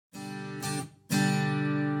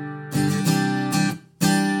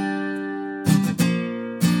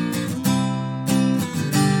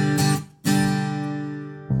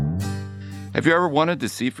Have you ever wanted to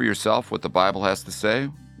see for yourself what the Bible has to say?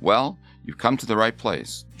 Well, you've come to the right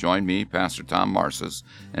place. Join me, Pastor Tom Marcis,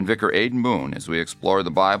 and Vicar Aidan Moon as we explore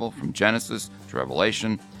the Bible from Genesis to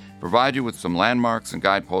Revelation, provide you with some landmarks and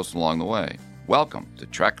guideposts along the way. Welcome to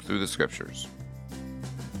Trek Through the Scriptures.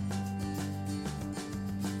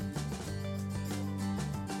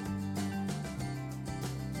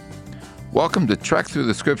 Welcome to Trek Through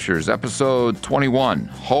the Scriptures, episode 21,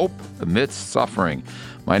 Hope Amidst Suffering.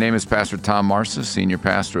 My name is Pastor Tom Marcis, Senior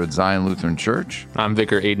Pastor at Zion Lutheran Church. I'm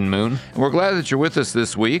Vicar Aidan Moon. And we're glad that you're with us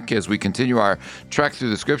this week as we continue our trek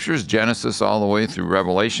through the Scriptures, Genesis all the way through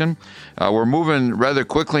Revelation. We're moving rather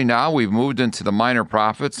quickly now. We've moved into the minor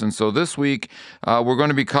prophets, and so this week we're going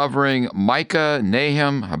to be covering Micah,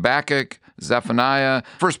 Nahum, Habakkuk, Zephaniah,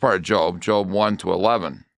 first part of Job 1 to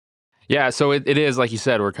 11. Yeah, so it is, like you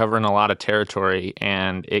said, we're covering a lot of territory,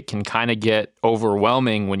 and it can kind of get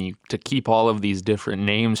overwhelming when to keep all of these different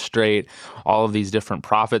names straight, all of these different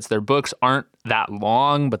prophets. Their books aren't that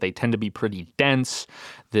long, but they tend to be pretty dense.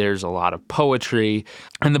 There's a lot of poetry.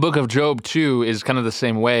 And the book of Job, too, is kind of the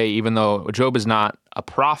same way, even though Job is not a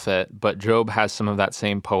prophet, but Job has some of that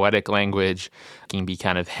same poetic language, can be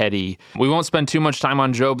kind of heady. We won't spend too much time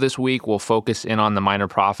on Job this week. We'll focus in on the minor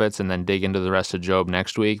prophets and then dig into the rest of Job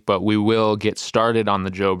next week, but we will get started on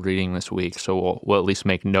the Job reading this week, so we'll at least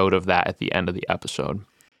make note of that at the end of the episode.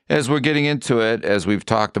 As we're getting into it, as we've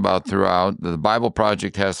talked about throughout, the Bible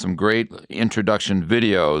Project has some great introduction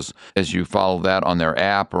videos as you follow that on their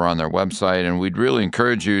app or on their website, and we'd really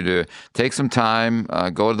encourage you to take some time,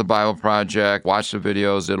 go to the Bible Project, watch the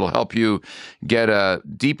videos. It'll help you get a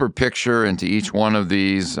deeper picture into each one of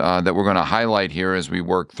these that we're going to highlight here as we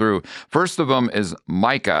work through. First of them is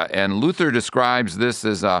Micah, and Luther describes this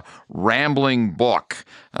as a rambling book.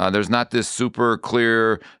 There's not this super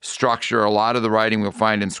clear structure. A lot of the writing we'll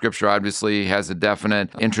find in Scripture obviously has a definite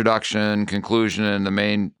introduction, conclusion, and the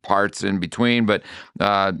main parts in between. But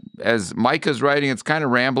as Micah's writing, it's kind of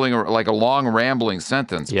rambling, or like a long rambling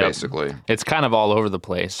sentence, basically. It's kind of all over the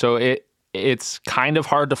place. So it's kind of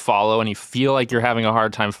hard to follow, and you feel like you're having a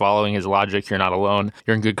hard time following his logic. You're not alone.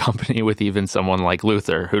 You're in good company with even someone like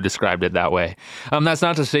Luther, who described it that way. That's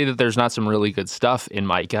not to say that there's not some really good stuff in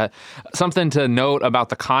Micah. Something to note about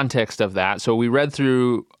the context of that. So we read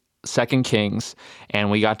through 2 Kings,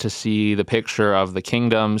 and we got to see the picture of the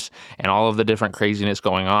kingdoms and all of the different craziness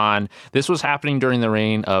going on. This was happening during the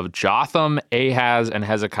reign of Jotham, Ahaz, and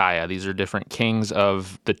Hezekiah. These are different kings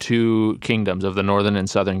of the two kingdoms, of the northern and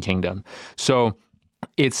southern kingdom. So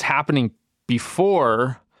it's happening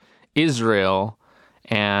before Israel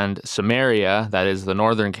and Samaria, that is the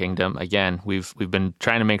northern kingdom. Again, we've been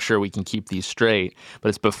trying to make sure we can keep these straight, but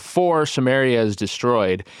it's before Samaria is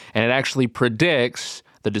destroyed, and it actually predicts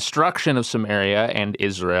the destruction of Samaria and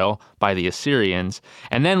Israel by the Assyrians,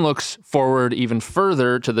 and then looks forward even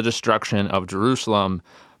further to the destruction of Jerusalem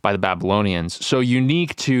by the Babylonians. So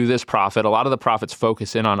unique to this prophet, a lot of the prophets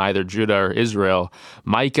focus in on either Judah or Israel.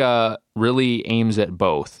 Micah really aims at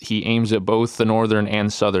both. He aims at both the northern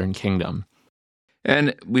and southern kingdom.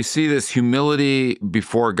 And we see this humility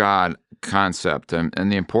before God concept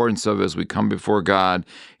and the importance of as we come before God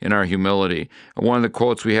in our humility. One of the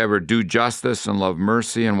quotes we have are, "Do justice and love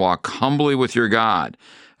mercy and walk humbly with your God."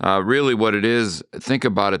 Really what it is, think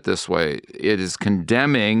about it this way. It is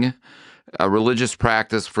condemning a religious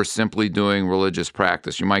practice for simply doing religious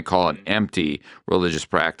practice. You might call it empty religious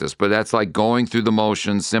practice, but that's like going through the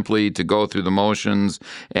motions simply to go through the motions,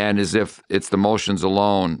 and as if it's the motions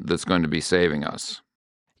alone that's going to be saving us.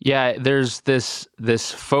 Yeah, there's this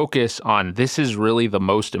focus on this is really the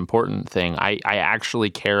most important thing. I actually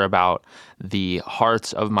care about the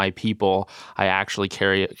hearts of my people. I actually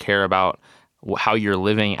care about how you're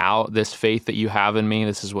living out this faith that you have in me.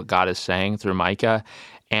 This is what God is saying through Micah.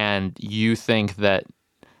 And you think that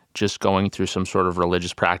just going through some sort of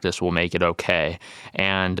religious practice will make it okay.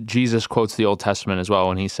 And Jesus quotes the Old Testament as well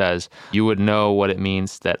when he says, "You would know what it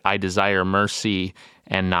means that I desire mercy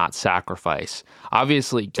and not sacrifice."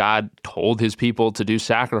 Obviously, God told his people to do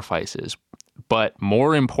sacrifices, but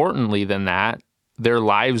more importantly than that, their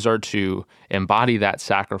lives are to embody that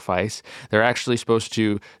sacrifice. They're actually supposed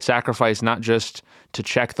to sacrifice not just to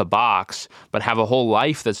check the box, but have a whole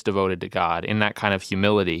life that's devoted to God in that kind of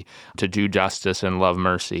humility, to do justice and love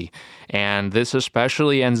mercy. And this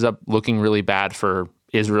especially ends up looking really bad for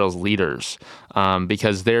Israel's leaders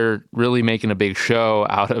because they're really making a big show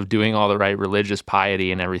out of doing all the right religious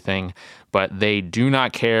piety and everything, but they do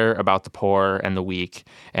not care about the poor and the weak.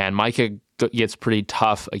 And Micah gets pretty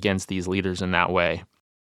tough against these leaders in that way.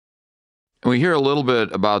 We hear a little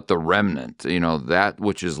bit about the remnant, that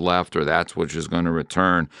which is left or that's which is going to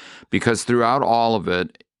return, because throughout all of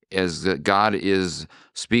it, as God is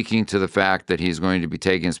speaking to the fact that he's going to be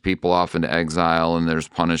taking his people off into exile and there's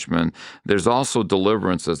punishment, there's also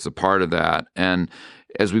deliverance that's a part of that. And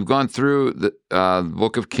as we've gone through the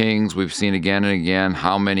book of Kings, we've seen again and again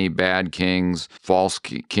how many bad kings, false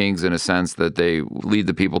kings in a sense, that they lead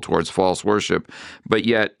the people towards false worship. But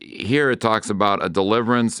yet here it talks about a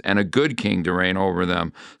deliverance and a good king to reign over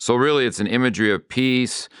them. So really it's an imagery of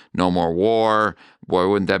peace, no more war. Boy,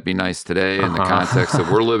 wouldn't that be nice today in the context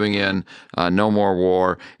that we're living in, no more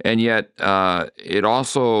war. And yet it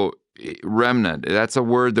also remnant. That's a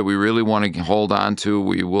word that we really want to hold on to.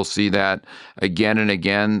 We will see that again and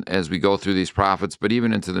again as we go through these prophets, but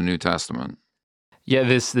even into the New Testament. Yeah,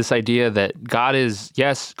 this idea that God is,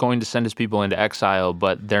 yes, going to send his people into exile,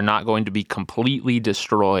 but they're not going to be completely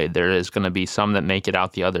destroyed. There is going to be some that make it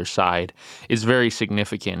out the other side is very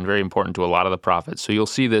significant and very important to a lot of the prophets. So you'll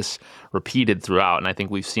see this repeated throughout, and I think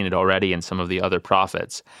we've seen it already in some of the other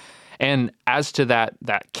prophets. And as to that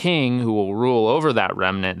king who will rule over that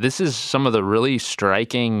remnant, this is some of the really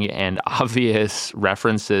striking and obvious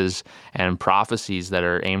references and prophecies that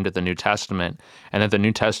are aimed at the New Testament and that the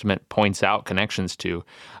New Testament points out connections to.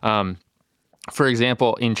 For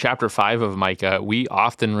example, in chapter 5 of Micah, we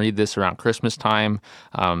often read this around Christmas time,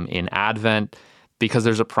 in Advent, because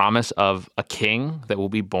there's a promise of a king that will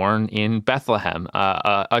be born in Bethlehem.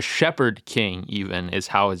 A shepherd king, even, is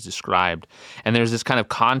how it's described. And there's this kind of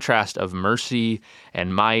contrast of mercy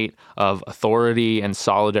and might, of authority and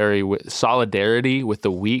solidarity with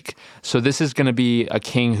the weak. So this is going to be a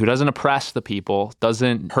king who doesn't oppress the people,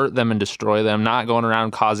 doesn't hurt them and destroy them, not going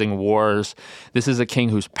around causing wars. This is a king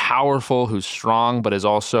who's powerful, who's strong, but is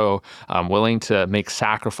also willing to make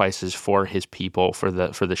sacrifices for his people, for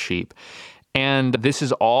the sheep. And this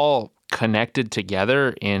is all connected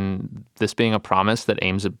together in this being a promise that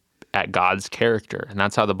aims at God's character. And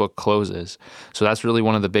that's how the book closes. So that's really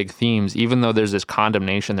one of the big themes. Even though there's this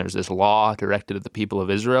condemnation, there's this law directed at the people of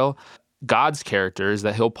Israel, God's character is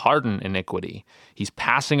that he'll pardon iniquity. He's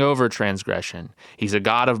passing over transgression. He's a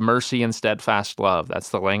God of mercy and steadfast love. That's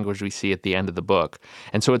the language we see at the end of the book.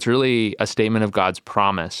 And so it's really a statement of God's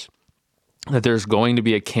promise that there's going to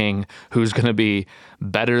be a king who's going to be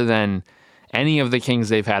better than any of the kings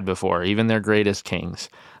they've had before, even their greatest kings,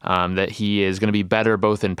 that he is going to be better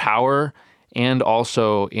both in power and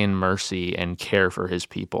also in mercy and care for his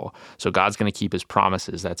people. So God's going to keep his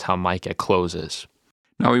promises. That's how Micah closes.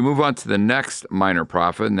 Now we move on to the next minor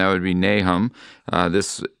prophet, and that would be Nahum.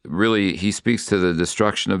 This really, he speaks to the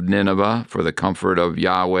destruction of Nineveh for the comfort of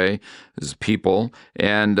Yahweh, his people.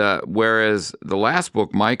 And whereas the last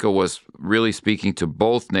book, Micah, was really speaking to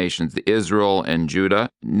both nations, Israel and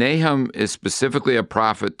Judah, Nahum is specifically a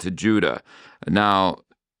prophet to Judah. Now,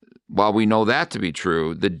 while we know that to be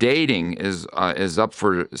true, the dating is up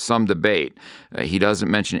for some debate. He doesn't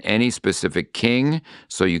mention any specific king,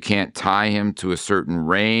 so you can't tie him to a certain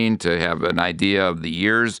reign to have an idea of the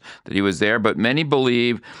years that he was there. But many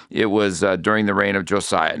believe it was during the reign of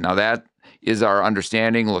Josiah. Now that is our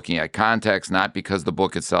understanding, looking at context, not because the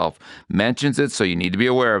book itself mentions it, so you need to be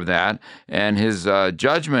aware of that. And his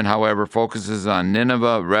judgment, however, focuses on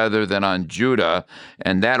Nineveh rather than on Judah,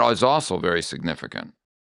 and that is also very significant.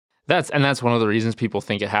 That's one of the reasons people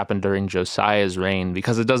think it happened during Josiah's reign,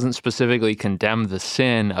 because it doesn't specifically condemn the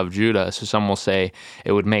sin of Judah. So some will say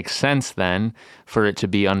it would make sense then for it to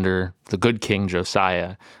be under the good king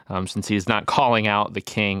Josiah, since he's not calling out the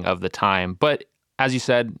king of the time. But as you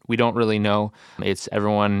said, we don't really know.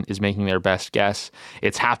 Everyone is making their best guess.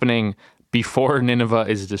 It's happening before Nineveh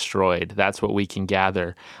is destroyed. That's what we can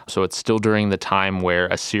gather. So it's still during the time where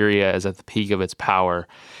Assyria is at the peak of its power.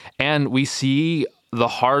 And we see the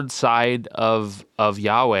hard side of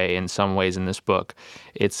Yahweh in some ways in this book.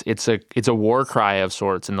 It's a war cry of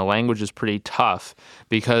sorts, and the language is pretty tough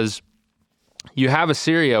because you have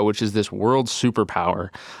Assyria, which is this world superpower.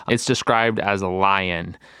 It's described as a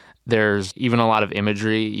lion. There's even a lot of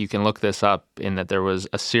imagery. You can look this up in that there was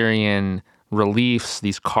Assyrian reliefs,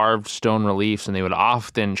 these carved stone reliefs, and they would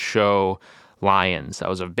often show lions. That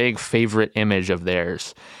was a big favorite image of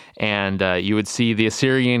theirs. And you would see the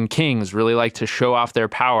Assyrian kings really like to show off their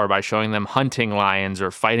power by showing them hunting lions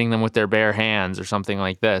or fighting them with their bare hands or something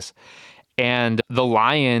like this. And the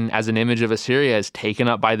lion as an image of Assyria is taken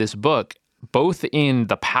up by this book, both in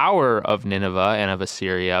the power of Nineveh and of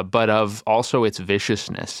Assyria, but of also its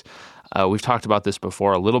viciousness. We've talked about this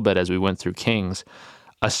before a little bit as we went through Kings.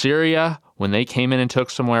 Assyria, when they came in and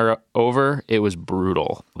took somewhere over, it was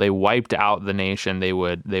brutal. They wiped out the nation. They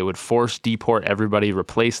would force deport everybody,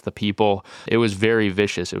 replace the people. It was very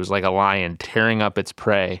vicious. It was like a lion tearing up its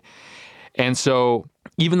prey. And so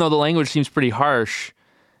even though the language seems pretty harsh,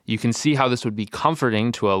 you can see how this would be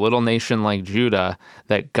comforting to a little nation like Judah,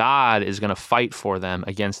 that God is going to fight for them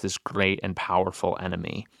against this great and powerful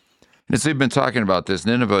enemy. And as we've been talking about this,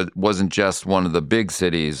 Nineveh wasn't just one of the big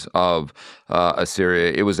cities of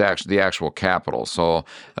Assyria. It was actually the actual capital. So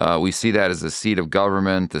we see that as the seat of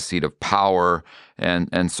government, the seat of power.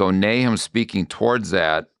 And so Nahum speaking towards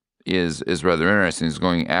that is rather interesting. He's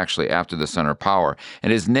going actually after the center of power.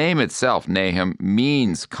 And his name itself, Nahum,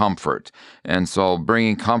 means comfort. And so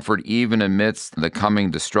bringing comfort even amidst the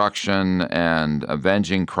coming destruction and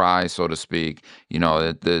avenging cry, so to speak,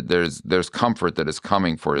 there's comfort that is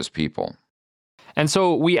coming for his people. And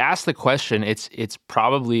so we ask the question, it's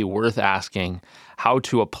probably worth asking how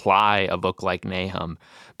to apply a book like Nahum,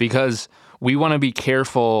 because we want to be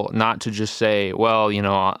careful not to just say, well,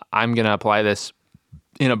 I'm going to apply this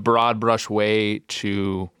in a broad brush way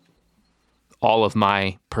to all of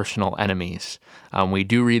my personal enemies. We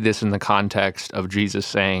do read this in the context of Jesus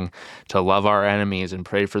saying to love our enemies and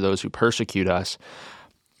pray for those who persecute us.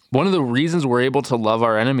 One of the reasons we're able to love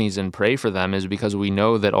our enemies and pray for them is because we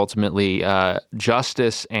know that ultimately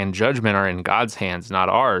justice and judgment are in God's hands, not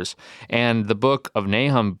ours. And the book of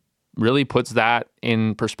Nahum really puts that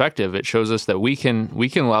in perspective. It shows us that we can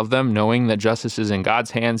love them knowing that justice is in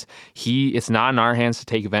God's hands. It's not in our hands to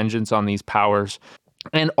take vengeance on these powers.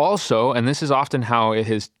 And also, and this is often how it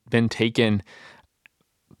has been taken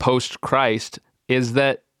post-Christ, is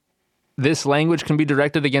that this language can be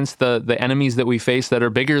directed against the enemies that we face that are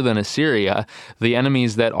bigger than Assyria, the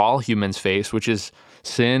enemies that all humans face, which is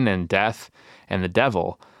sin and death and the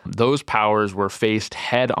devil. Those powers were faced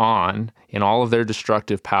head on in all of their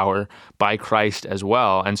destructive power by Christ as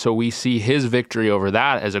well. And so we see his victory over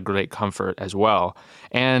that as a great comfort as well.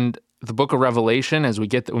 And the book of Revelation,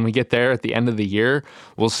 when we get there at the end of the year,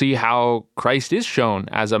 we'll see how Christ is shown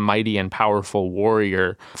as a mighty and powerful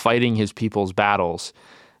warrior fighting his people's battles,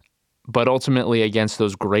 but ultimately against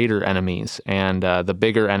those greater enemies and the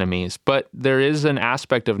bigger enemies. But there is an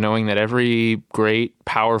aspect of knowing that every great,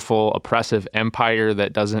 powerful, oppressive empire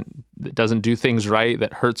that doesn't do things right,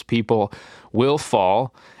 that hurts people, will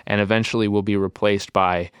fall and eventually will be replaced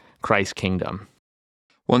by Christ's kingdom.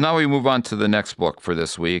 Well, now we move on to the next book for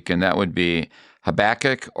this week, and that would be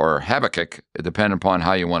Habakkuk or Habakkuk, depending upon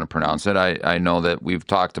how you want to pronounce it. I know that we've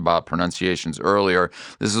talked about pronunciations earlier.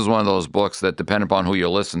 This is one of those books that depend upon who you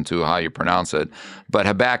listen to, how you pronounce it. But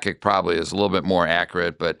Habakkuk probably is a little bit more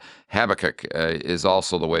accurate, but Habakkuk is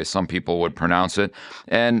also the way some people would pronounce it.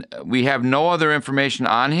 And we have no other information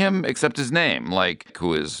on him except his name, like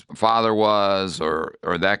who his father was or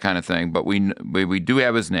that kind of thing. But we do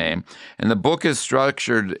have his name. And the book is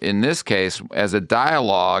structured, in this case, as a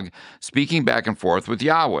dialogue speaking back and forth with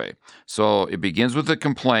Yahweh. So it begins with a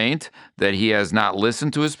complaint that he has not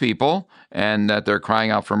listened to his people and that they're crying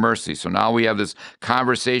out for mercy. So now we have this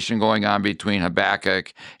conversation going on between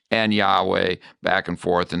Habakkuk and Yahweh back and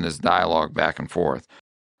forth in this dialogue back and forth.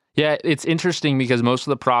 Yeah, it's interesting because most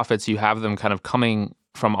of the prophets, you have them kind of coming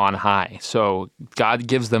from on high. So God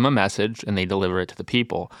gives them a message and they deliver it to the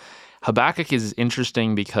people. Habakkuk is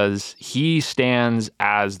interesting because he stands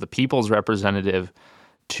as the people's representative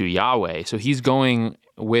to Yahweh. So he's going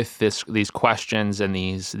with these questions and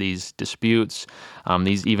these disputes,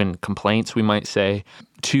 these even complaints, we might say,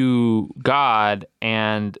 to God,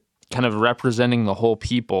 and kind of representing the whole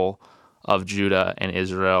people of Judah and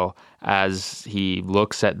Israel as he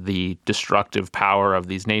looks at the destructive power of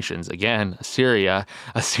these nations. Again, Assyria.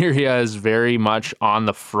 Assyria is very much on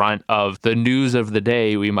the front of the news of the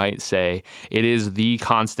day, we might say. It is the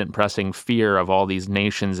constant pressing fear of all these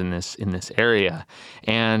nations in this area.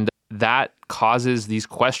 And that causes these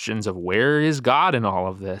questions of where is God in all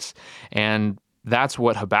of this? And that's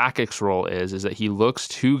what Habakkuk's role is that he looks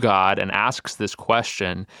to God and asks this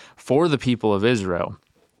question for the people of Israel.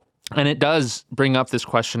 And it does bring up this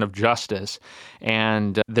question of justice.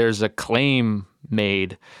 And there's a claim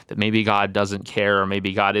made that maybe God doesn't care or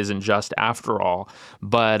maybe God isn't just after all.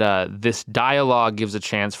 But this dialogue gives a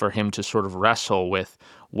chance for him to sort of wrestle with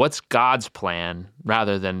what's God's plan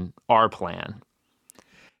rather than our plan.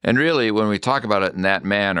 And really, when we talk about it in that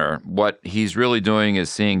manner, what he's really doing is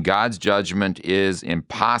seeing God's judgment is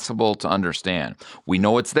impossible to understand. We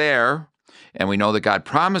know it's there, and we know that God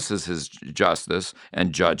promises his justice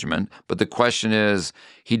and judgment, but the question is,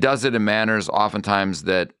 he does it in manners oftentimes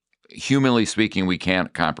that, humanly speaking, we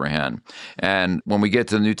can't comprehend. And when we get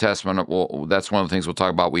to the New Testament, that's one of the things we'll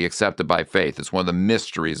talk about. We accept it by faith. It's one of the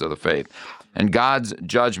mysteries of the faith. And God's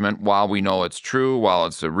judgment, while we know it's true, while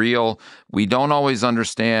it's real, we don't always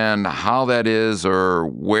understand how that is or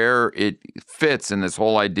where it fits in this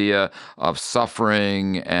whole idea of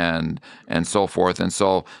suffering and so forth. And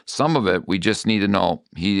so some of it, we just need to know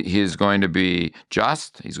he is going to be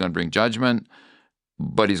just, he's going to bring judgment,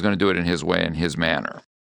 but he's going to do it in his way, in his manner.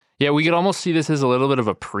 Yeah, we could almost see this as a little bit of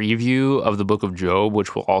a preview of the book of Job,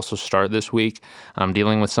 which will also start this week,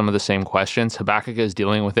 dealing with some of the same questions. Habakkuk is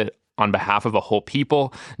dealing with it on behalf of a whole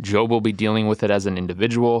people. Job will be dealing with it as an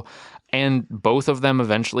individual. And both of them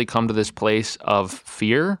eventually come to this place of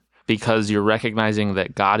fear because you're recognizing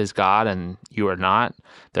that God is God and you are not.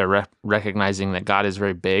 They're recognizing that God is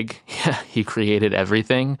very big. He created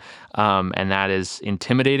everything, and that is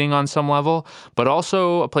intimidating on some level, but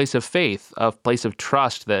also a place of faith, a place of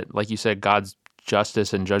trust that, like you said, God's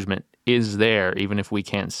justice and judgment is there, even if we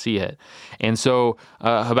can't see it. And so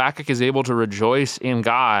Habakkuk is able to rejoice in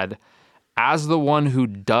God as the one who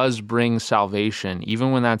does bring salvation,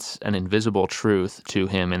 even when that's an invisible truth to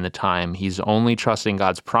him in the time. He's only trusting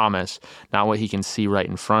God's promise, not what he can see right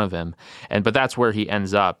in front of him. But that's where he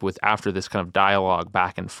ends up with after this kind of dialogue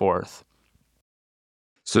back and forth.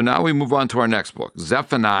 So now we move on to our next book,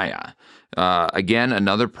 Zephaniah. Again,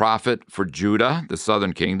 another prophet for Judah, the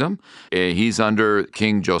southern kingdom. He's under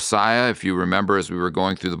King Josiah. If you remember, as we were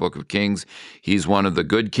going through the book of Kings, he's one of the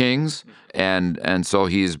good kings. And so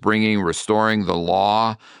he's restoring the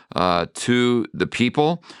law to the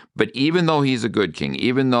people. But even though he's a good king,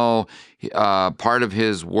 even though part of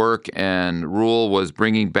his work and rule was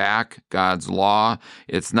bringing back God's law,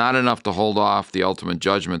 it's not enough to hold off the ultimate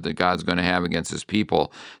judgment that God's going to have against his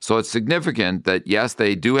people. So it's significant that, yes,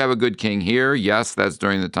 they do have a good king here. Yes, that's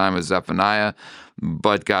during the time of Zephaniah,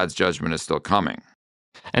 but God's judgment is still coming.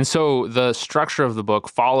 And so the structure of the book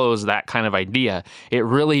follows that kind of idea. It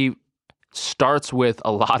really starts with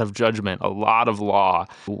a lot of judgment, a lot of law.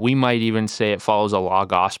 We might even say it follows a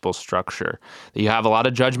law-gospel structure. You have a lot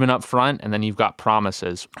of judgment up front, and then you've got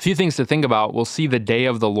promises. A few things to think about. We'll see the day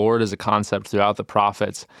of the Lord as a concept throughout the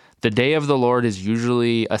prophets. The day of the Lord is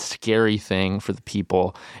usually a scary thing for the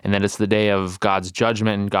people, and that it's the day of God's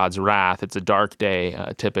judgment and God's wrath. It's a dark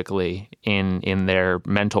day, typically, in their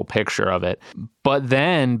mental picture of it. But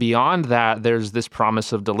then beyond that, there's this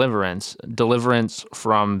promise of deliverance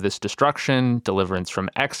from this destruction, deliverance from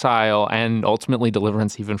exile, and ultimately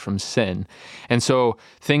deliverance even from sin. And so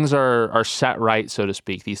things are set right, so to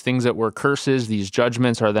speak. These things that were curses, these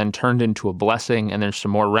judgments are then turned into a blessing, and there's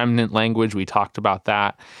some more remnant language. We talked about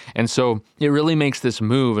that. And so it really makes this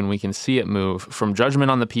move, and we can see it move from judgment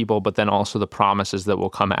on the people, but then also the promises that will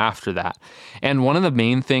come after that. And one of the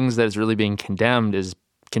main things that is really being condemned is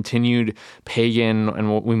continued pagan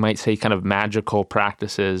and what we might say kind of magical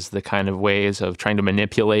practices, the kind of ways of trying to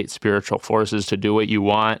manipulate spiritual forces to do what you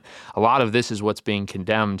want. A lot of this is what's being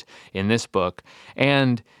condemned in this book.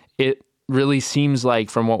 And it really seems like,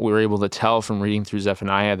 from what we were able to tell from reading through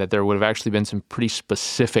Zephaniah, that there would have actually been some pretty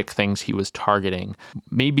specific things he was targeting.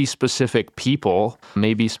 Maybe specific people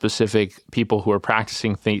who are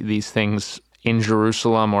practicing these things in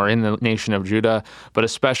Jerusalem or in the nation of Judah, but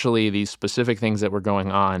especially these specific things that were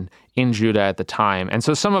going on in Judah at the time. And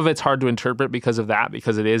so some of it's hard to interpret because of that,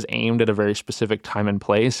 because it is aimed at a very specific time and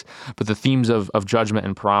place, but the themes of judgment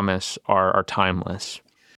and promise are timeless.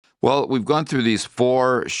 Well, we've gone through these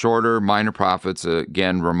 4 shorter minor prophets,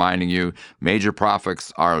 again, reminding you major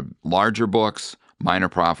prophets are larger books, minor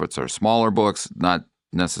prophets are smaller books, not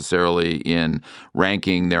necessarily in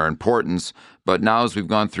ranking their importance. But now, as we've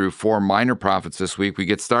gone through 4 minor prophets this week, we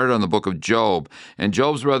get started on the book of Job. And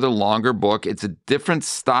Job's a rather longer book. It's a different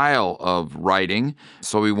style of writing.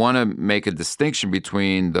 So we want to make a distinction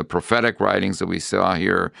between the prophetic writings that we saw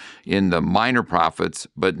here in the minor prophets.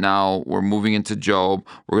 But now we're moving into Job.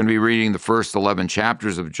 We're going to be reading the first 11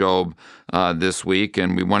 chapters of Job this week,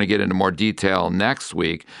 and we want to get into more detail next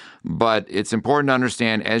week. But it's important to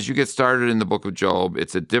understand, as you get started in the book of Job,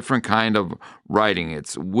 it's a different kind of writing.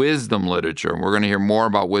 It's wisdom literature, and we're going to hear more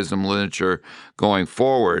about wisdom literature going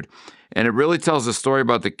forward. And it really tells a story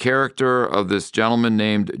about the character of this gentleman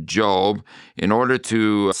named Job in order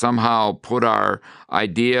to somehow put our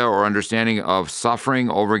idea or understanding of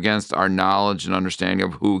suffering over against our knowledge and understanding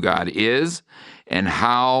of who God is, and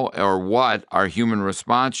how or what our human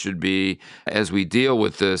response should be as we deal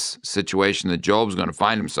with this situation that Job's going to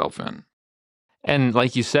find himself in. And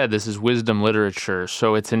like you said, this is wisdom literature,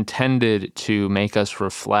 so it's intended to make us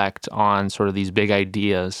reflect on sort of these big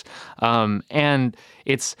ideas. And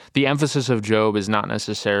it's the emphasis of Job is not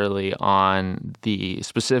necessarily on the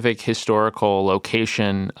specific historical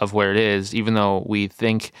location of where it is, even though we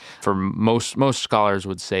think for most scholars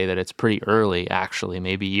would say that it's pretty early, actually,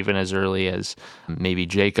 maybe even as early as maybe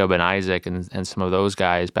Jacob and Isaac and some of those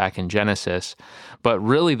guys back in Genesis. But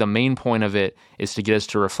really the main point of it is to get us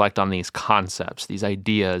to reflect on these concepts, these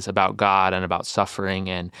ideas about God and about suffering.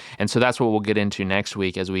 And so that's what we'll get into next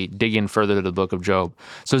week as we dig in further to the book of Job.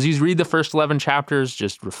 So as you read the first 11 chapters,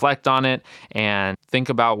 just reflect on it and think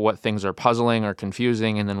about what things are puzzling or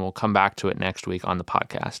confusing, and then we'll come back to it next week on the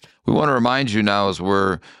podcast. We want to remind you now, as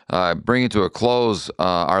we're bringing to a close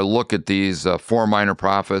our look at these four minor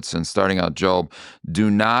prophets and starting out Job, do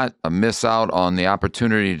not miss out on the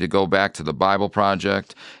opportunity to go back to the Bible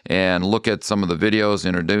Project and look at some of the videos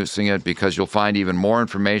introducing it, because you'll find even more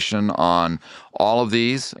information on all of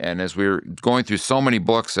these. And as we're going through so many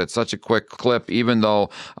books at such a quick clip, even though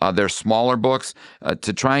they're smaller books,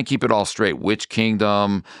 to try and keep it all straight. Which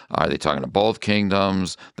kingdom? Are they talking to both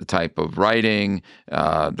kingdoms? The type of writing,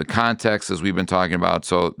 the context, as we've been talking about.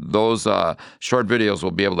 So those short videos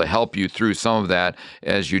will be able to help you through some of that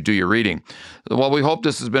as you do your reading. Well, we hope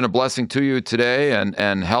this has been a blessing to you today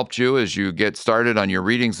and helped you as you get started on your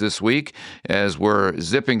readings this week, as we're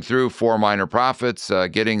zipping through four minor prophets,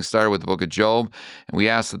 getting started with the book of Job. And we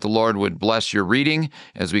ask that the Lord would bless your reading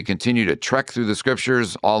as we continue to trek through the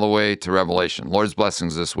scriptures all the way to Revelation. Lord's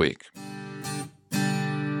blessings this week.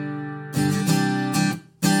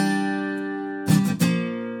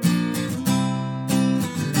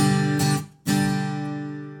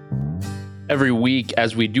 Every week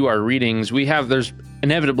as we do our readings, there's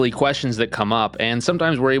inevitably questions that come up, and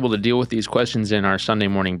sometimes we're able to deal with these questions in our Sunday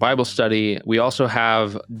morning Bible study. We also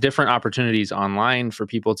have different opportunities online for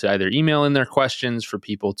people to either email in their questions, for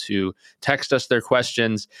people to text us their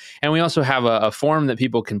questions, and we also have a form that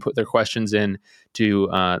people can put their questions in to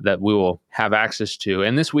that we will have access to.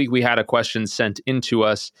 And this week we had a question sent into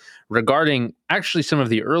us regarding actually some of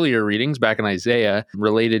the earlier readings back in Isaiah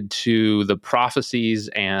related to the prophecies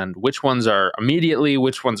and which ones are immediately,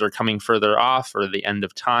 which ones are coming further off, or the end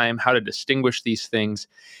of time, how to distinguish these things.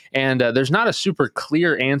 And there's not a super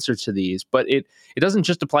clear answer to these, but it doesn't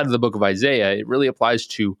just apply to the book of Isaiah. It really applies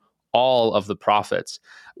to all of the prophets.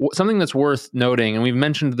 Something that's worth noting, and we've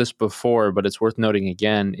mentioned this before, but it's worth noting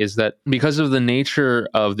again, is that because of the nature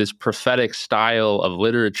of this prophetic style of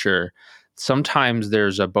literature, sometimes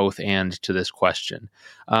there's a both and to this question.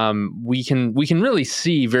 We can really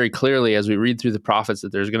see very clearly as we read through the prophets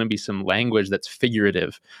that there's going to be some language that's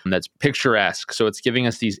figurative, that's picturesque. So it's giving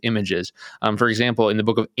us these images. For example, in the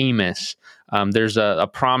book of Amos, there's a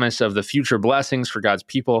promise of the future blessings for God's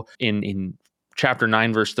people. In chapter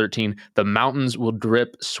 9, verse 13, the mountains will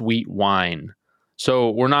drip sweet wine. So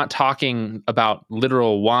we're not talking about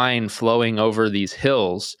literal wine flowing over these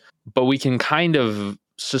hills, but we can kind of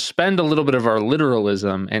suspend a little bit of our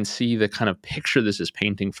literalism and see the kind of picture this is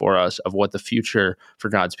painting for us of what the future for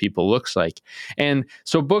God's people looks like. And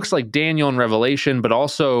so books like Daniel and Revelation, but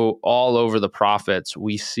also all over the prophets,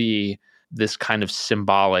 we see this kind of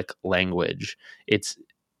symbolic language.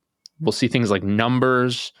 We'll see things like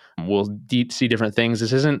numbers. We'll see different things.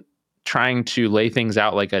 This isn't trying to lay things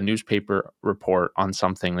out like a newspaper report on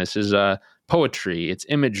something. This is poetry. It's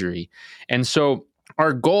imagery. And so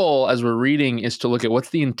our goal as we're reading is to look at what's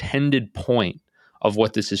the intended point of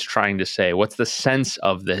what this is trying to say. What's the sense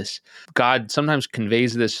of this? God sometimes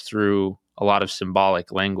conveys this through a lot of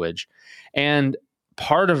symbolic language. And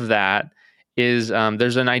part of that is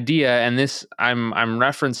there's an idea, and this I'm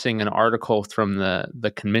referencing an article from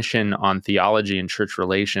the Commission on Theology and Church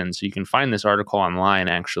Relations. So you can find this article online,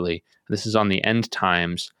 actually. This is on the End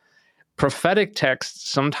Times. Prophetic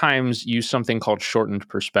texts sometimes use something called shortened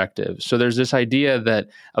perspective. So there's this idea that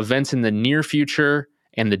events in the near future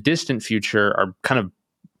and the distant future are kind of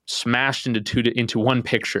smashed into one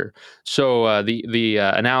picture. So the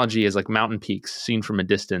analogy is like mountain peaks seen from a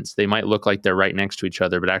distance. They might look like they're right next to each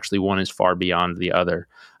other, but actually one is far beyond the other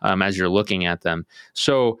as you're looking at them.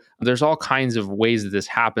 So there's all kinds of ways that this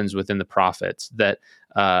happens within the prophets. That,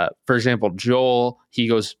 for example, Joel, he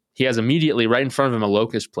has immediately right in front of him a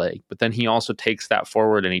locust plague, but then he also takes that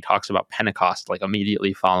forward and he talks about Pentecost like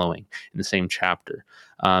immediately following in the same chapter.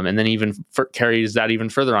 And then even carries that even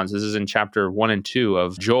further on. So this is in chapter 1 and 2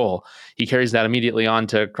 of Joel. He carries that immediately on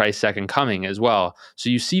to Christ's second coming as well.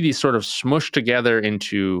 So you see these sort of smushed together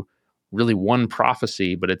into really one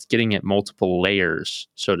prophecy, but it's getting at multiple layers,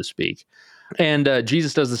 so to speak. And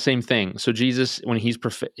Jesus does the same thing. So Jesus, when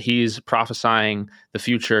he's prophesying the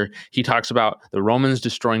future, he talks about the Romans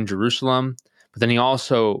destroying Jerusalem, but then he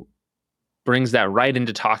also brings that right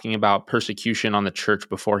into talking about persecution on the church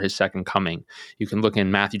before his second coming. You can look in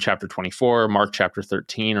Matthew chapter 24, Mark chapter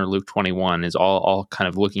 13, or Luke 21 is all kind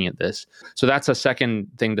of looking at this. So that's a second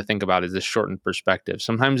thing to think about, is this shortened perspective.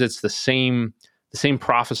 Sometimes it's the same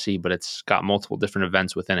prophecy, but it's got multiple different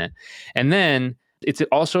events within it. And then it's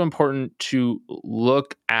also important to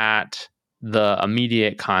look at the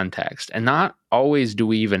immediate context. And not always do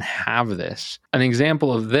we even have this. An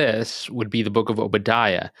example of this would be the book of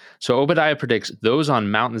Obadiah. So Obadiah predicts those on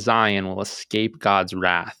Mount Zion will escape God's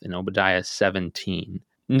wrath in Obadiah 17.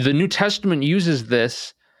 The New Testament uses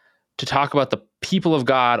this to talk about the people of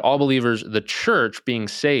God, all believers, the church being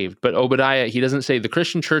saved. But Obadiah, he doesn't say the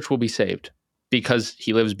Christian church will be saved because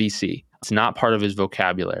he lives BC. It's not part of his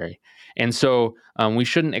vocabulary. And so we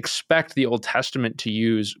shouldn't expect the Old Testament to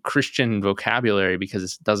use Christian vocabulary because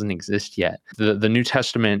it doesn't exist yet. The New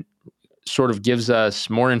Testament sort of gives us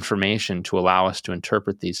more information to allow us to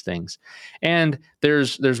interpret these things. And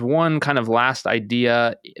there's one kind of last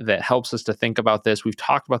idea that helps us to think about this. We've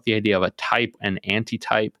talked about the idea of a type and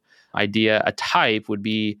antitype idea. A type would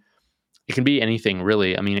be, it can be anything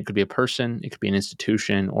really. I mean, it could be a person, it could be an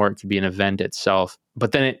institution, or it could be an event itself.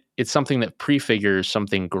 But then it's something that prefigures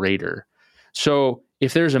something greater. So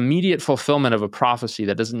if there's immediate fulfillment of a prophecy,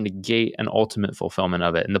 that doesn't negate an ultimate fulfillment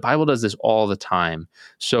of it. And the Bible does this all the time.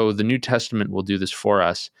 So the New Testament will do this for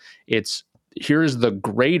us. Here's the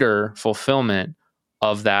greater fulfillment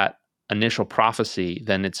of that initial prophecy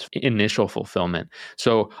than its initial fulfillment.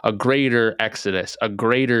 So a greater Exodus, a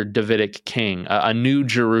greater Davidic king, a new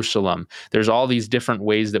Jerusalem. There's all these different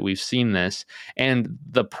ways that we've seen this. And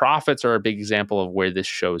the prophets are a big example of where this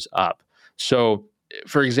shows up. So,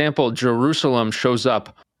 for example, Jerusalem shows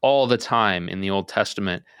up all the time in the Old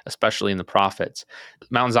Testament, especially in the prophets.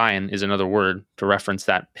 Mount Zion is another word to reference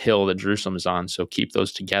that hill that Jerusalem is on. So keep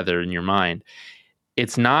those together in your mind.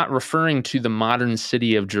 It's not referring to the modern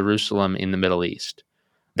city of Jerusalem in the Middle East.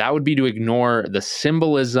 That would be to ignore the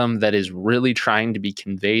symbolism that is really trying to be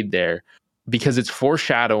conveyed there, because it's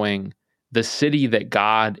foreshadowing the city that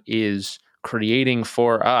God is creating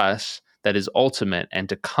for us that is ultimate and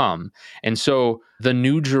to come. And so the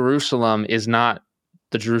new Jerusalem is not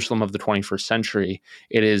the Jerusalem of the 21st century.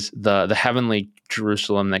 It is the heavenly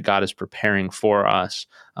Jerusalem that God is preparing for us,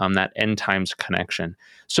 that end times connection.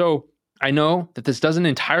 So I know that this doesn't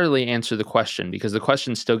entirely answer the question, because the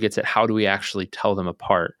question still gets at how do we actually tell them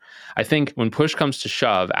apart. I think when push comes to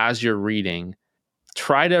shove, as you're reading,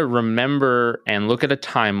 try to remember and look at a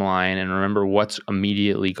timeline and remember what's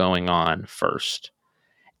immediately going on first.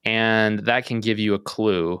 And that can give you a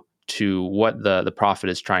clue to what the prophet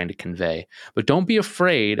is trying to convey. But don't be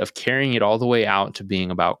afraid of carrying it all the way out to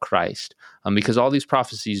being about Christ, because all these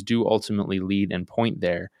prophecies do ultimately lead and point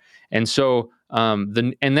there. And so,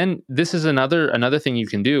 and then this is another thing you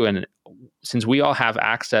can do. And since we all have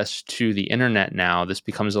access to the internet now, this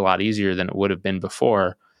becomes a lot easier than it would have been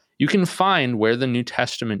before. You can find where the New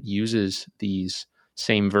Testament uses these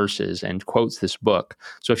same verses and quotes this book.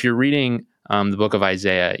 So if you're reading the book of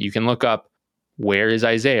Isaiah, you can look up, where is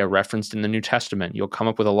Isaiah referenced in the New Testament? You'll come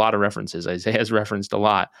up with a lot of references. Isaiah is referenced a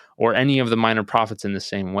lot, or any of the minor prophets in the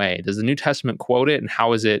same way. Does the New Testament quote it, and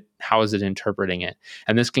how is it interpreting it?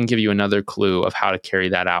 And this can give you another clue of how to carry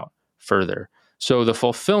that out further. So the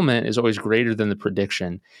fulfillment is always greater than the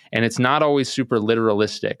prediction, and it's not always super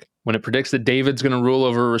literalistic. When it predicts that David's going to rule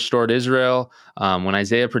over restored Israel, when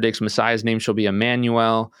Isaiah predicts Messiah's name shall be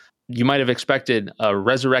Emmanuel, you might have expected a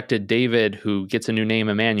resurrected David who gets a new name,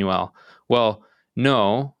 Emmanuel. Well,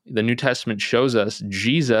 no, the New Testament shows us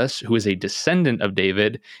Jesus, who is a descendant of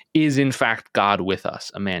David, is in fact God with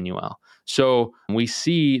us, Emmanuel. So we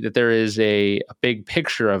see that there is a big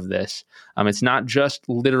picture of this. It's not just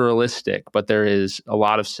literalistic, but there is a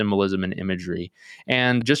lot of symbolism and imagery.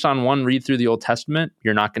 And just on one read through the Old Testament,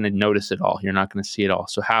 you're not going to notice it all. You're not going to see it all.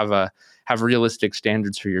 So have realistic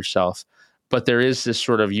standards for yourself. But there is this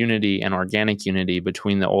sort of unity and organic unity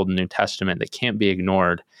between the Old and New Testament that can't be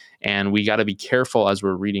ignored. And we got to be careful as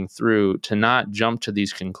we're reading through to not jump to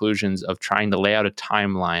these conclusions of trying to lay out a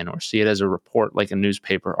timeline or see it as a report like a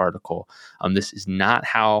newspaper article. This is not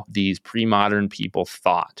how these pre-modern people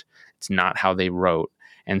thought. It's not how they wrote.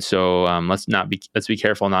 And so let's be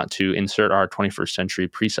careful not to insert our 21st century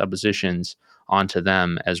presuppositions onto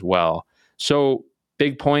them as well. So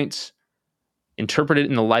big points. Interpret it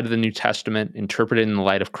in the light of the New Testament, interpret it in the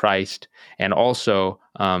light of Christ, and also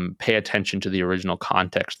pay attention to the original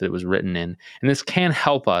context that it was written in. And this can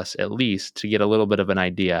help us at least to get a little bit of an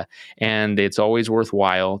idea. And it's always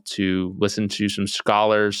worthwhile to listen to some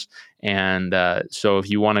scholars. And so if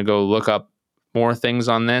you want to go look up more things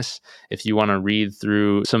on this. If you want to read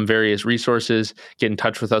through some various resources, get in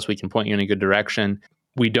touch with us. We can point you in a good direction.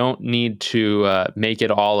 We don't need to make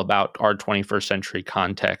it all about our 21st century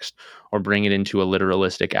context or bring it into a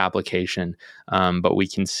literalistic application, but we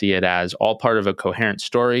can see it as all part of a coherent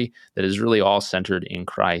story that is really all centered in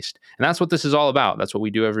Christ. And that's what this is all about. That's what we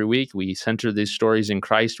do every week. We center these stories in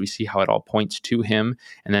Christ. We see how it all points to him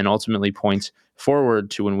and then ultimately points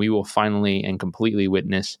forward to when we will finally and completely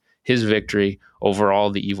witness his victory over all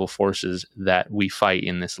the evil forces that we fight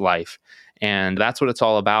in this life. And that's what it's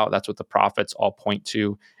all about. That's what the prophets all point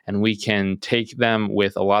to. And we can take them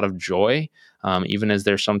with a lot of joy, even as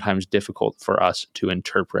they're sometimes difficult for us to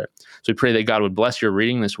interpret. So we pray that God would bless your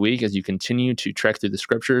reading this week as you continue to trek through the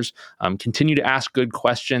scriptures, continue to ask good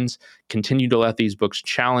questions, continue to let these books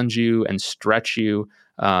challenge you and stretch you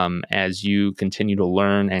as you continue to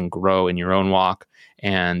learn and grow in your own walk.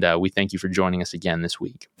 And we thank you for joining us again this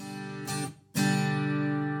week.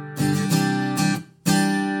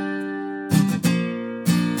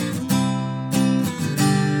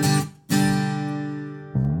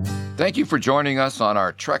 Thank you for joining us on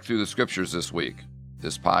our Trek Through the Scriptures this week.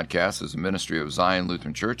 This podcast is a ministry of Zion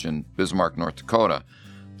Lutheran Church in Bismarck, North Dakota.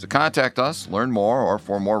 To contact us, learn more, or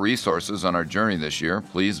for more resources on our journey this year,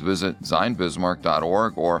 please visit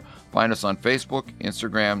zionbismarck.org or find us on Facebook,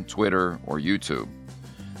 Instagram, Twitter, or YouTube.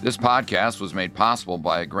 This podcast was made possible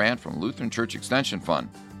by a grant from Lutheran Church Extension Fund.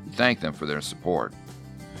 We thank them for their support.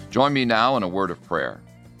 Join me now in a word of prayer.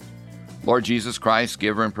 Lord Jesus Christ,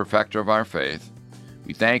 giver and perfecter of our faith,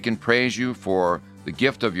 we thank and praise you for the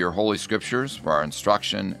gift of your Holy Scriptures for our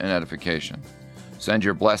instruction and edification. Send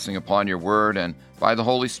your blessing upon your word, and by the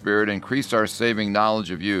Holy Spirit increase our saving knowledge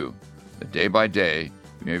of you, that day by day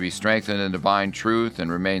we may be strengthened in divine truth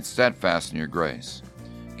and remain steadfast in your grace.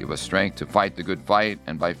 Give us strength to fight the good fight,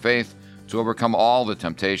 and by faith to overcome all the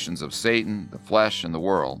temptations of Satan, the flesh, and the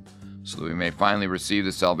world, so that we may finally receive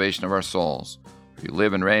the salvation of our souls. For you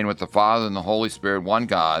live and reign with the Father and the Holy Spirit, one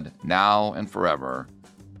God, now and forever.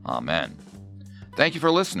 Amen. Thank you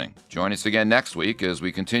for listening. Join us again next week as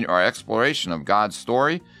we continue our exploration of God's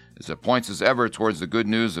story as it points us ever towards the good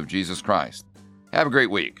news of Jesus Christ. Have a great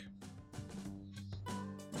week.